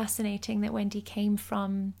think it's fascinating that Wendy came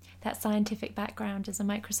from that scientific background as a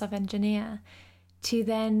Microsoft engineer to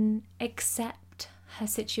then accept her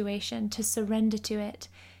situation, to surrender to it,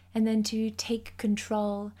 and then to take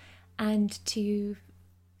control and to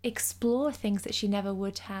explore things that she never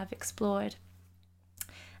would have explored.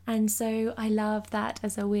 And so I love that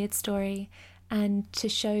as a weird story, and to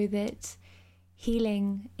show that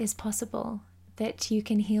healing is possible, that you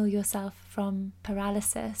can heal yourself from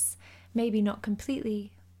paralysis, maybe not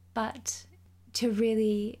completely, but to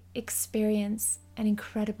really experience an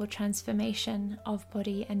incredible transformation of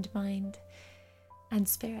body and mind and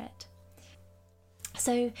spirit.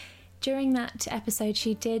 So during that episode,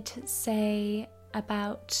 she did say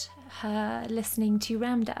about her listening to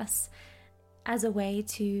Ram Dass as a way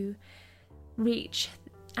to reach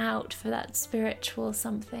out for that spiritual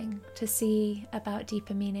something, to see about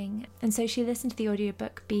deeper meaning. And so she listened to the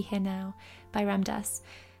audiobook Be Here Now by Ram Dass.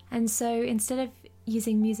 And so instead of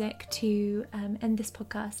using music to end this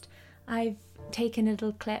podcast, I've taken a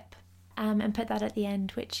little clip and put that at the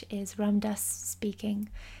end, which is Ram Dass speaking.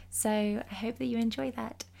 So I hope that you enjoy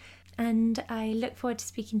that. And I look forward to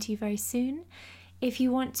speaking to you very soon. If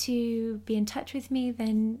you want to be in touch with me,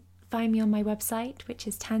 then find me on my website, which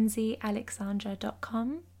is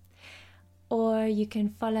tansialexandra.com. Or you can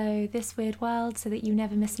follow This Weird World so that you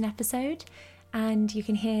never miss an episode. And you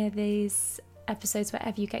can hear these episodes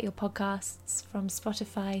wherever you get your podcasts, from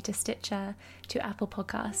Spotify to Stitcher to Apple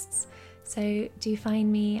Podcasts. So do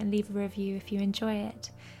find me and leave a review if you enjoy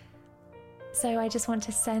it. So I just want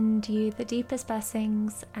to send you the deepest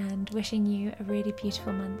blessings and wishing you a really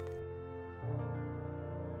beautiful month.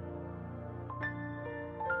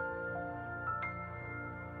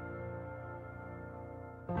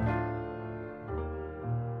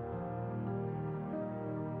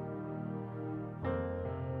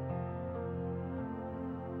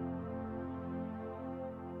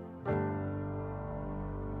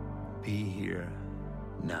 Be here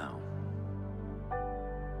now.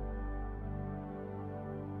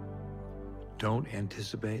 Don't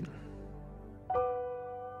anticipate.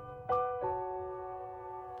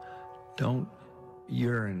 Don't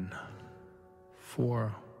yearn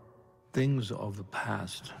for things of the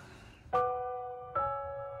past.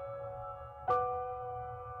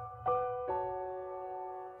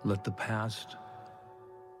 Let the past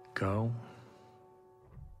go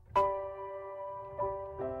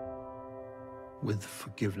with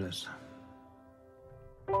forgiveness.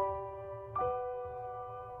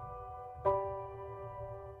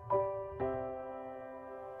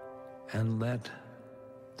 And let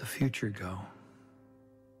the future go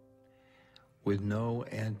with no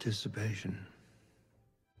anticipation.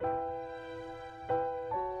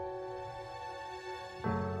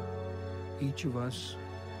 Each of us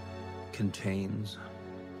contains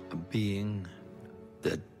a being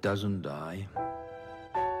that doesn't die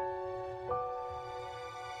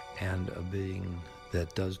and a being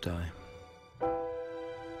that does die.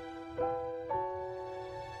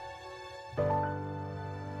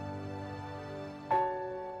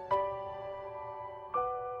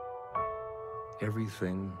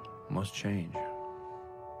 Everything must change,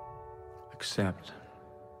 except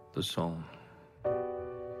the soul.